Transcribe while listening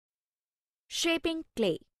Shaping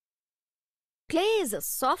clay. Clay is a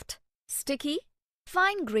soft, sticky,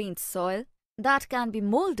 fine-grained soil that can be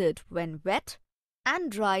molded when wet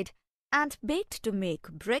and dried and baked to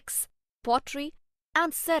make bricks, pottery,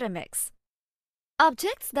 and ceramics.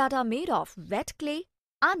 Objects that are made of wet clay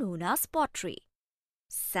are known as pottery.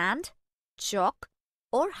 Sand, chalk,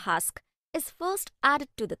 or husk is first added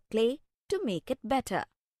to the clay to make it better.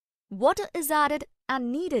 Water is added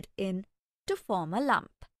and kneaded in to form a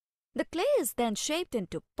lump. The clay is then shaped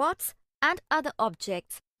into pots and other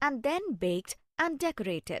objects and then baked and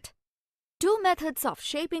decorated. Two methods of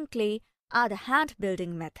shaping clay are the hand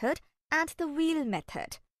building method and the wheel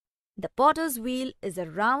method. The potter's wheel is a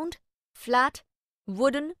round, flat,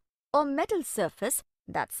 wooden or metal surface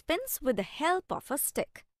that spins with the help of a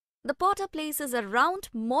stick. The potter places a round,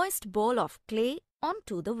 moist ball of clay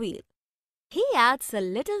onto the wheel. He adds a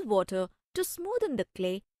little water to smoothen the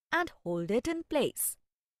clay and hold it in place.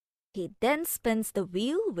 He then spins the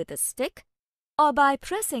wheel with a stick or by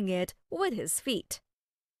pressing it with his feet.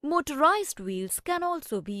 Motorized wheels can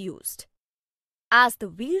also be used. As the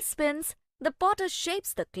wheel spins, the potter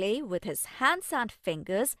shapes the clay with his hands and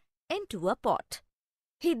fingers into a pot.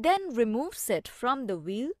 He then removes it from the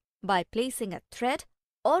wheel by placing a thread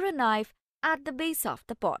or a knife at the base of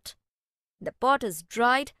the pot. The pot is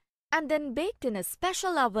dried and then baked in a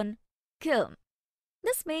special oven, kiln.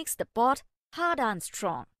 This makes the pot hard and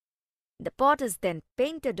strong. The pot is then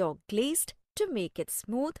painted or glazed to make it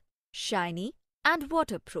smooth, shiny, and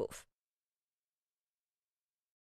waterproof.